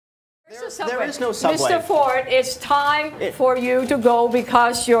There is no subway. Mr. Ford, it's time for you to go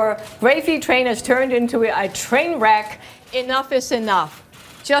because your gravy train has turned into a train wreck. Enough is enough.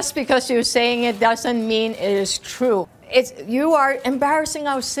 Just because you're saying it doesn't mean it is true. You are embarrassing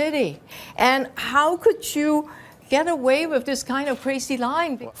our city. And how could you get away with this kind of crazy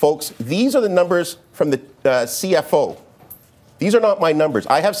line? Folks, these are the numbers from the CFO. These are not my numbers.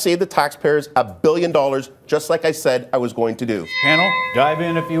 I have saved the taxpayers $1 billion, just like I said I was going to do. Panel, dive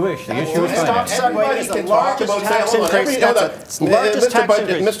in if you wish. The issue is financed. Everybody can talk about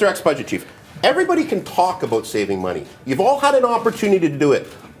Mr. Ex-Budget Chief. Everybody can talk about saving money. You've all had an opportunity to do it.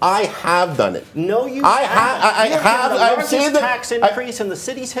 I have done it. No, you have. I've saved the tax increase in the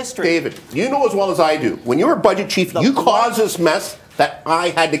city's history. David, you know as well as I do. When you were budget chief, you caused this mess that I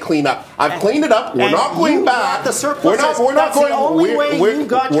had to clean up. I've cleaned it up. We're not going back. We're not going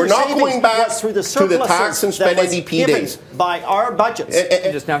back to the tax and spend NDP days. By our budgets.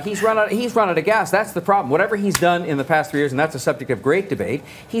 Just now, he's run out of gas. That's the problem. Whatever he's done in the past 3 years, and that's a subject of great debate,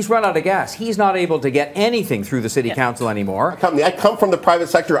 he's run out of gas. He's not able to get anything through the city council anymore. I come from the private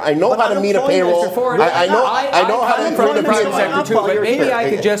sector. I know how to meet a payroll. I know how to improve the private sector too. But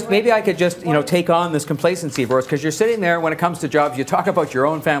maybe I could just take on this complacency of yours, because you're sitting there when it comes to jobs. You talk about your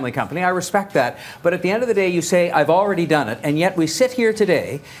own family company. I respect that. But at the end of the day, you say, I've already done it. And yet we sit here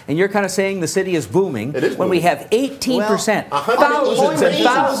today, and you're kind of saying the city is booming when we have 18%. Thousands and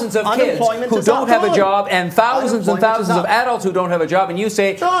thousands of kids who don't have a job, and thousands and thousands of adults who don't have a job, and you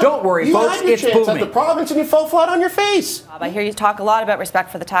say, don't worry, folks, it's booming. The province, and you fell flat on your face. I hear you talk a lot about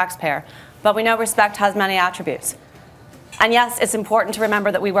respect for the taxpayer, but we know respect has many attributes. And yes, it's important to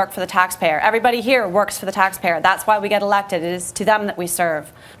remember that we work for the taxpayer. Everybody here works for the taxpayer. That's why we get elected. It is to them that we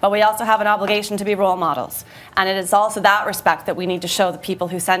serve. But we also have an obligation to be role models. And it is also that respect that we need to show the people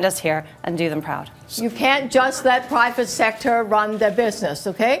who send us here and do them proud. You can't just let private sector run their business,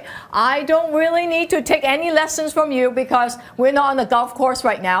 okay? I don't really need to take any lessons from you because we're not on the golf course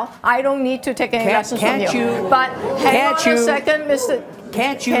right now. I don't need to take any lessons from you. But hang on a second, Mr.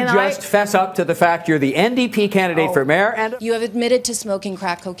 Can't you just fess up to the fact you're the NDP candidate for mayor? And you have admitted to smoking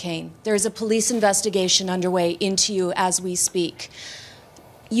crack cocaine. There is a police investigation underway into you as we speak.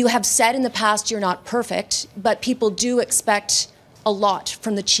 You have said in the past you're not perfect, but people do expect a lot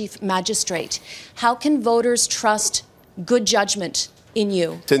from the chief magistrate. How can voters trust good judgment in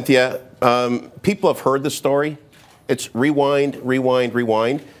you? Cynthia, people have heard the story. It's rewind, rewind,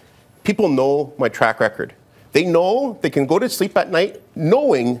 rewind. People know my track record. They know they can go to sleep at night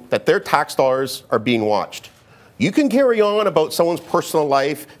knowing that their tax dollars are being watched. You can carry on about someone's personal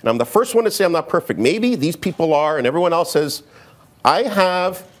life, and I'm the first one to say I'm not perfect. Maybe these people are, and everyone else says, I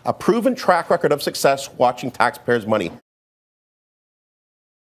have a proven track record of success watching taxpayers' money.